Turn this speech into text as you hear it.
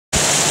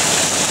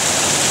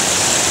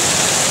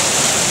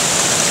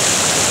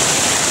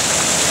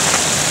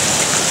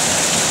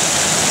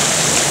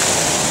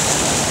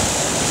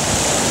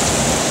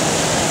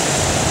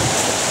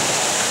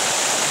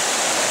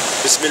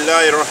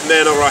Bismillahir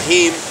Rahmanir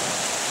Rahim.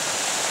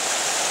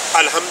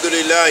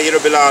 Alhamdulillahi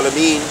Rabbil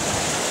Alameen.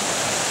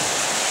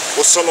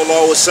 Wa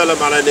sallallahu wa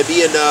sallam ala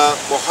nabiyyina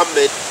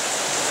Muhammad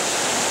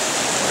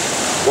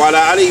wa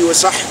ala alihi wa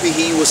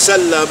sahbihi wa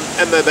sallam.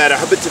 Amma ba'da,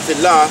 habibti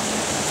fillah.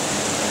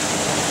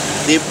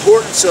 The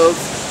importance of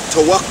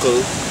tawakkal,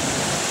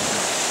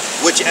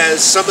 which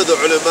as some of the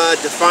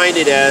ulama define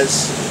it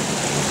as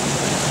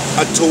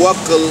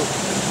التوكل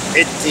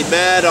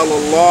اعتماد على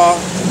الله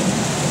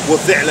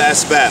وفعل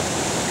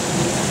أسباب.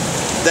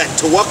 That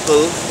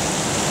tawakkal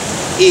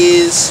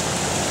is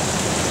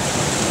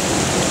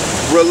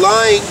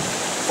relying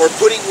or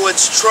putting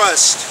one's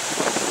trust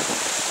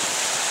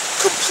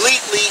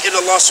completely in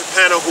Allah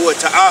subhanahu wa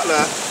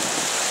ta'ala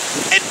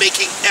and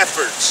making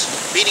efforts,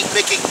 meaning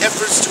making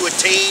efforts to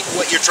attain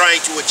what you're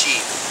trying to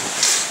achieve.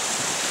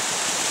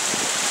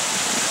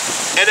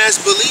 And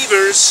as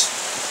believers,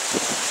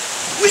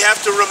 we have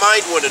to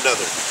remind one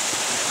another,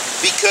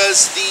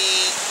 because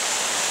the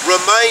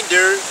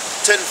reminder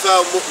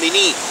tanfa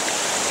mu'mineen,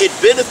 it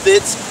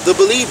benefits the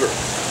believer.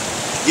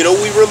 You know,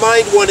 we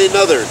remind one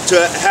another to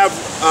have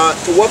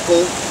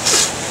tawakkul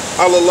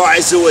ala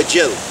Allah Azza wa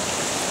Jal.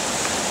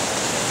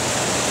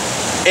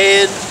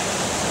 And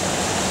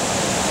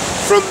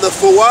from the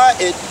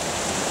fawaid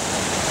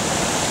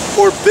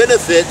or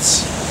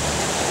benefits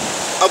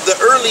of the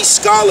early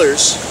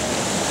scholars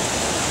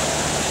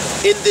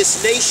in this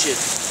nation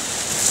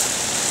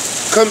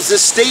comes the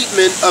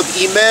statement of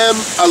Imam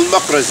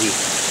Al-Maqrizi.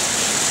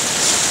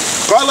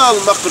 Qala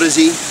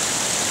Al-Maqrizi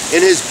in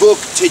his book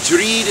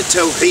Tajreed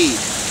Tawheed.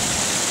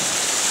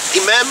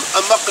 Imam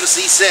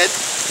Al-Maqrizi said,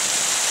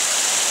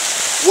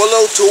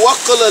 وَلَوْ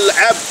تَوَكَّلَ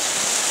الْعَبْدُ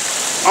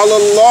عَلَى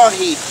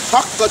اللَّهِ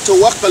حَقَّ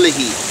تَوَكَّلِهِ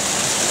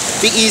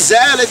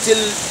بِإِزَالَةِ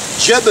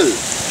الْجَبَلِ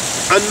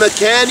عَنْ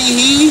مَكَانِهِ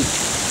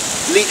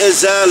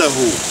لِأَزَالَهُ.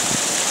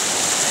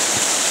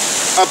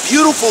 A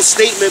beautiful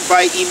statement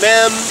by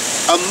Imam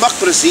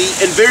Al-Maqrizi,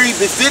 and very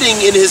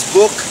befitting in his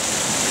book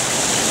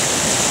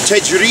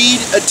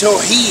Tajreed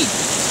Tawheed,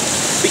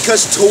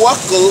 because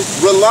tawakkul,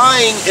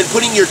 relying and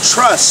putting your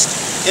trust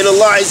in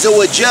Allah Azza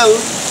wa Jal,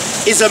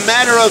 is a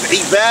matter of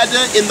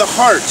ibadah in the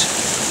heart,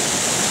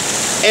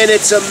 and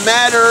it's a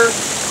matter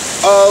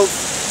of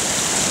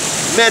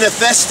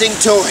manifesting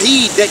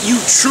tawheed, that you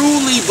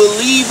truly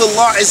believe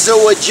Allah Azza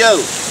wa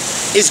Jal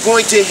is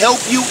going to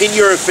help you in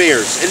your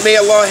affairs. And may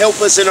Allah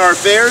help us in our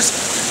affairs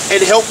and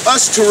help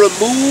us to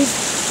remove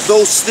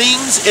those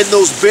things and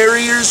those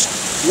barriers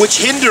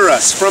which hinder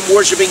us from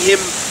worshiping Him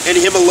and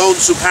Him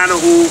alone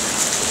subhanahu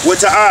wa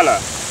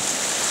ta'ala.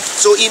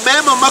 So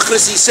Imam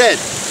Al-Maqrizi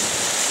said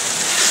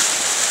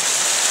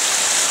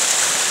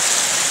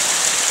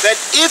that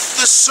if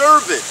the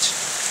servant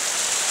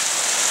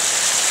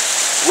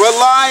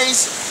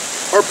relies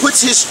or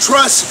puts his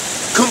trust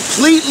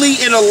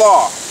completely in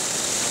Allah,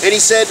 and he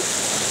said,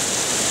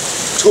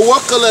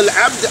 Tawakkal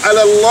al-abd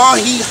ala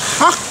Allahi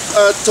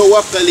haqqa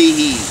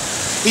tawakkalihi.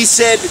 He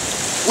said,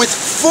 with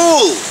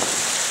full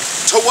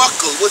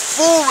tawakkul, with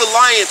full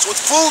reliance, with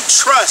full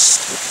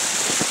trust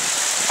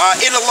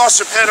in Allah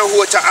subhanahu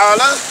wa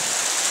ta'ala,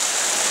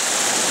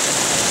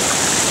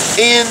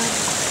 in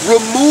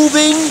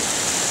removing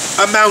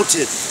a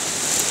mountain.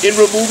 In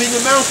removing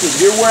a mountain.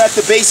 Here we're at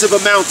the base of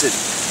a mountain.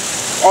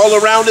 All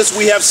around us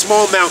we have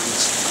small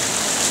mountains.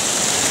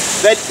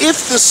 That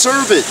if the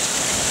servant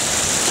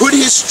put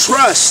his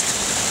trust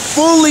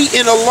fully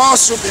in Allah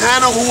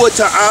subhanahu wa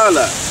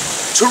ta'ala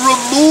to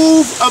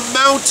remove a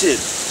mountain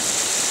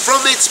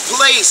from its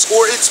place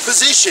or its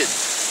position,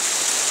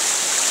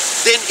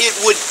 then it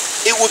would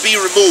be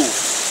removed.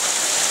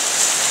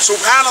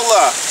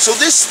 Subhanallah. So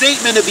this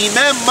statement of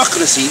Imam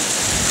Maqrizi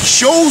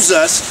shows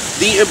us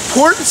the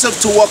importance of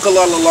tawakkul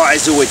ala Allah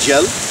Azza wa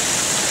Jal,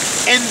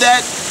 and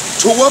that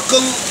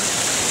tawakkul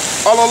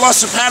ala Allah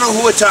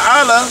subhanahu wa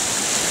ta'ala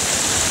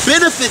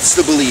benefits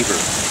the believer,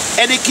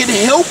 and it can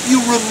help you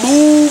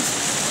remove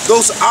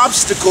those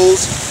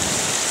obstacles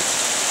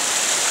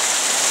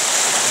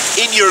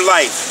in your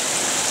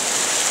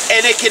life,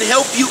 and it can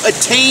help you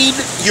attain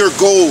your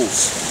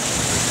goals.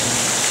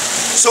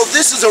 So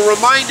this is a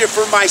reminder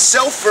for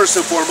myself first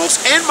and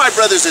foremost, and my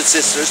brothers and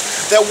sisters,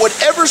 that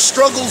whatever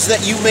struggles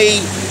that you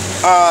may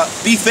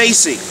be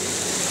facing,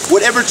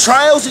 whatever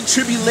trials and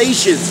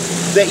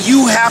tribulations that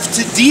you have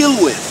to deal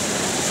with,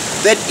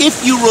 that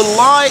if you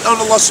rely on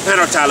Allah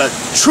subhanahu wa ta'ala,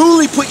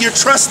 truly put your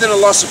trust in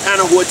Allah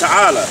subhanahu wa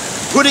ta'ala,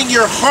 putting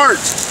your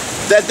heart,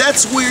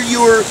 that's where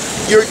you're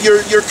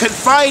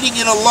confiding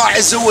in Allah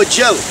Azza wa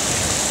Jal,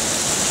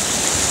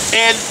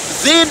 and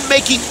then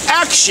making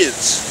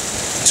actions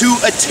to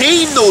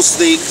attain those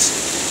things,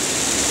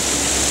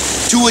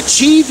 to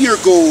achieve your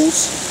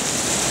goals,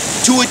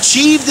 to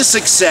achieve the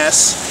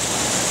success,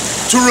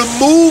 to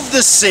remove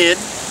the sin,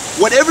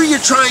 whatever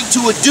you're trying to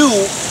do,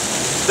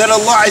 that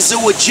Allah Azza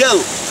wa Jal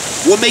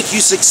will make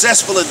you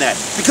successful in that,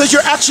 because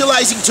you're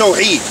actualizing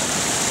tawheed.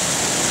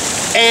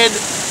 And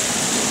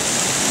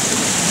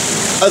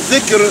a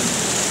dhikr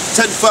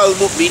tanfa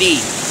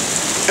al-mu'mineen,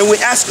 and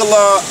we ask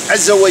Allah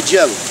Azza wa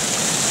Jal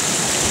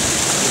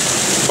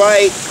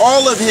by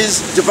all of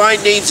His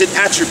divine names and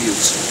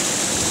attributes,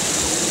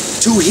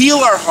 to heal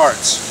our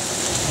hearts,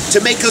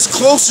 to make us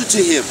closer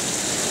to Him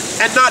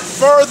and not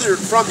farther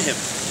from Him.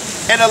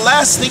 And the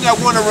last thing I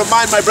want to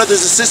remind my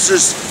brothers and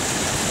sisters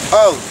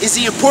of is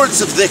the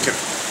importance of dhikr.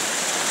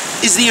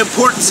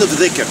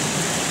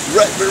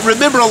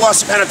 Remember Allah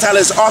subhanahu wa ta'ala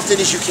as often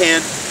as you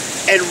can,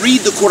 and read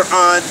the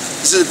Quran.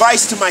 This is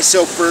advice to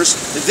myself first,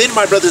 and then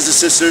my brothers and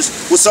sisters.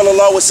 Wa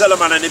sallallahu wa sallam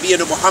ala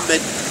nabiyyina Muhammad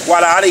wa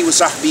ala alihi wa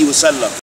sahbihi wa sallam.